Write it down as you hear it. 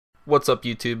What's up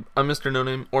YouTube? I'm Mr. No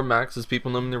Name, or Max as people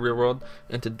know me in the real world,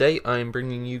 and today I am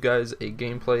bringing you guys a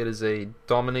gameplay. It is a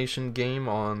domination game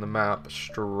on the map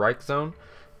Strikzone,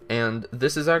 and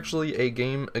this is actually a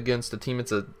game against a team.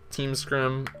 It's a team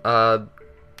scrim.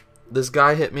 This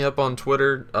guy hit me up on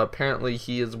Twitter. Apparently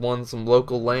he has won some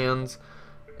local lands,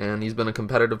 and he's been a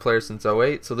competitive player since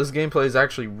 '08, so this gameplay is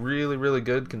actually really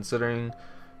good considering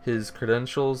his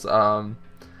credentials.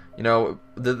 You know,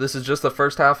 this is just the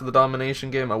first half of the domination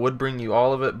game. I would bring you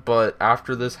all of it, but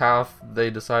after this half, they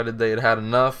decided they had had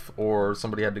enough, or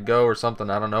somebody had to go or something.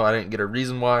 I don't know. I didn't get a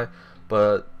reason why,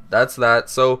 but that's that.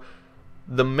 So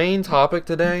the main topic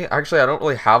today, actually I don't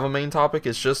really have a main topic.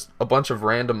 It's just a bunch of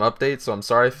random updates, so I'm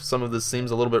sorry if some of this seems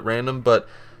a little bit random, but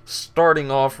starting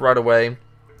off right away,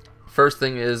 first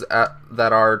thing is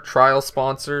that our trial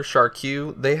sponsor,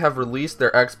 SharkQ, they have released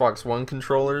their Xbox One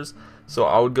controllers. So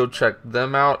I would go check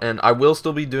them out, and I will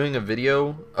still be doing a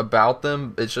video about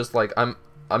them. It's just like I'm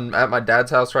at my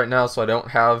dad's house right now, so I don't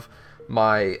have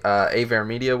my Avar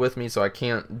Media with me, so I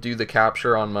can't do the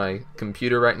capture on my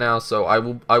computer right now. So I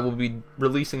will be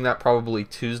releasing that probably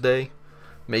Tuesday,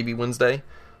 maybe Wednesday.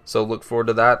 So look forward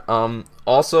to that.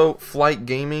 Also, Flight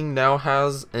Gaming now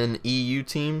has an EU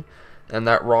team, and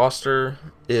that roster,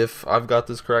 if I've got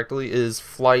this correctly, is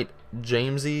Flight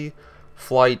Jamesy,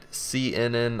 Flight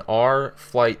CNNR,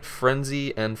 Flight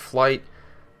Frenzy, and Flight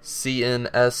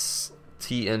CNSTNT.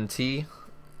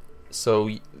 So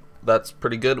that's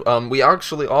pretty good. We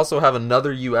actually also have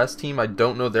another US team. I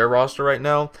don't know their roster right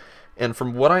now, and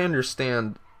from what I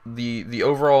understand, the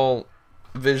overall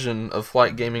vision of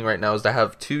Flight Gaming right now is to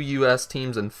have 2 US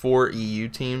teams and 4 EU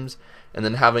teams, and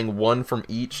then having one from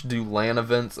each do LAN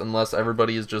events. Unless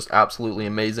everybody is just absolutely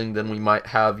amazing, then we might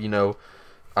have, you know,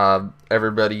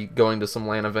 everybody going to some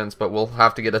LAN events, but we'll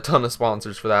have to get a ton of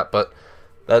sponsors for that. But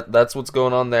that's what's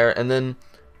going on there. And then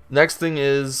next thing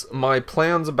is my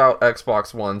plans about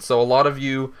Xbox One. So a lot of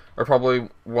you are probably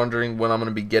wondering when I'm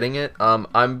going to be getting it.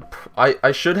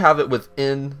 I should have it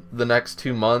within the next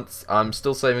 2 months. I'm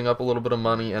still saving up a little bit of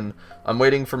money, and I'm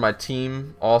waiting for my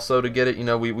team also to get it. You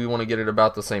know, we want to get it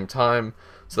about the same time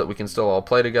so that we can still all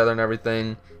play together and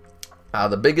everything.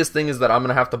 The biggest thing is that I'm going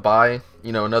to have to buy,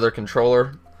 you know, another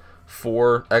controller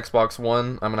for Xbox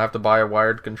One. I'm going to have to buy a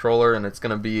wired controller, and it's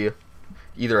going to be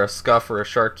either a Scuff or a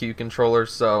SharkQ controller.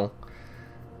 So,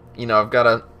 you know, I've got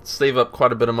to save up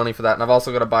quite a bit of money for that. And I've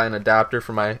also got to buy an adapter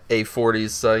for my A40s.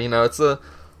 So, you know, it's a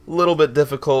little bit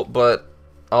difficult, but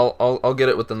I'll get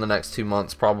it within the next 2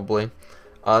 months probably.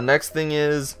 Next thing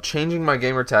is changing my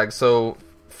gamer tag. So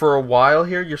for a while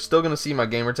here, you're still going to see my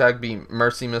gamertag be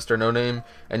Mercy Mr. No Name,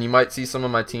 and you might see some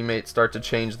of my teammates start to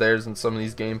change theirs in some of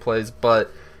these gameplays. But,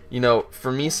 you know,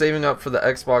 for me saving up for the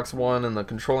Xbox One and the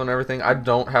controller and everything, I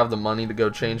don't have the money to go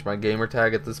change my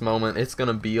gamertag at this moment. It's going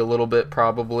to be a little bit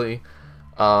probably.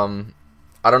 I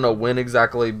don't know when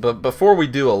exactly, but before we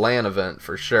do a LAN event,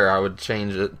 for sure, I would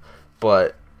change it.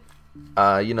 But,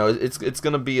 you know, it's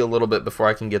going to be a little bit before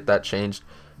I can get that changed.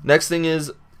 Next thing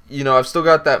is, you know, I've still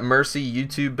got that Mercy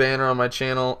YouTube banner on my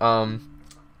channel.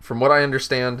 From what I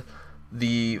understand,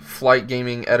 the Flight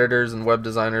Gaming editors and web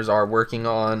designers are working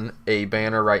on a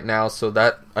banner right now, so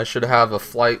that I should have a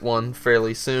Flight one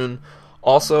fairly soon.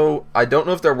 Also, I don't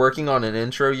know if they're working on an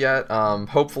intro yet.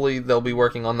 Hopefully they'll be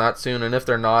working on that soon, and if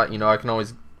they're not, you know, I can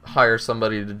always hire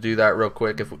somebody to do that real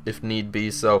quick if need be.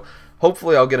 So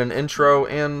hopefully I'll get an intro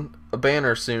and a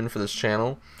banner soon for this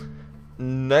channel.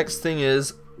 Next thing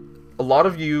is, a lot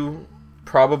of you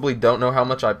probably don't know how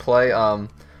much I play.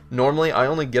 Normally I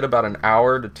only get about an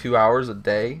hour to 2 hours a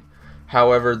day.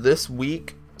 However, this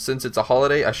week, since it's a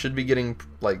holiday, I should be getting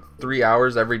like 3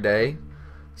 hours every day.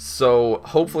 So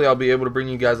hopefully I'll be able to bring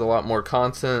you guys a lot more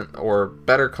content, or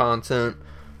better content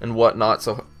and whatnot.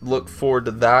 So look forward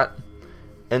to that.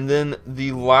 And then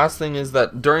the last thing is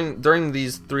that during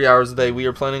these 3 hours a day, we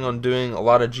are planning on doing a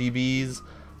lot of GBs,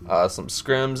 some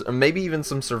scrims, and maybe even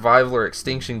some survival or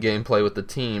extinction gameplay with the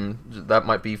team. That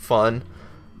might be fun.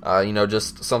 You know,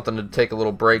 just something to take a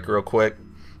little break real quick.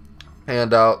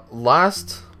 And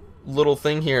last little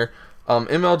thing here,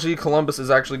 MLG Columbus is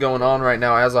actually going on right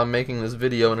now as I'm making this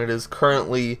video, and it is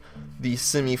currently the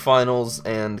semifinals,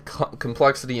 and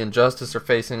Complexity and Justice are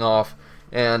facing off.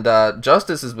 And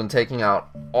Justice has been taking out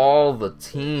all the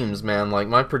teams, man. Like,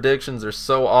 my predictions are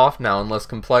so off now unless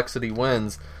Complexity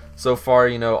wins. So far,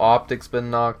 you know, Optic's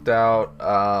been knocked out,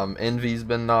 Envy's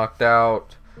been knocked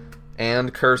out,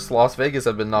 and Curse Las Vegas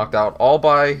have been knocked out, all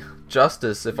by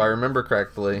Justice, if I remember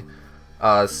correctly.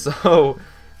 So,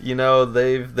 you know,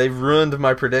 they've ruined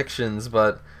my predictions,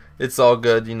 but it's all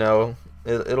good, you know,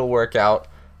 it'll work out.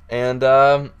 And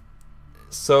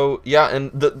so yeah,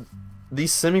 and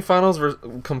these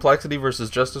semifinals, Complexity versus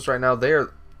Justice right now, they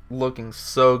are looking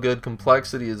so good.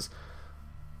 Complexity is,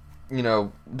 you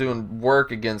know, doing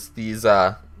work against these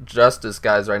Justice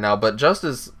guys right now. But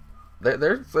Justice,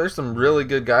 there's some really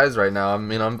good guys right now. I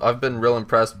mean, I've been real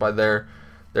impressed by their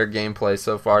gameplay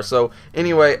so far. So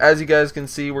anyway, as you guys can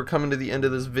see, we're coming to the end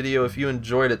of this video. If you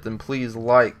enjoyed it, then please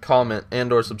like, comment,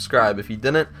 and or subscribe. If you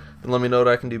didn't, then let me know what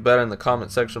I can do better in the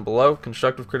comment section below.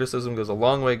 Constructive criticism goes a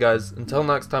long way, guys. Until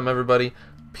next time, everybody,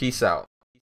 peace out.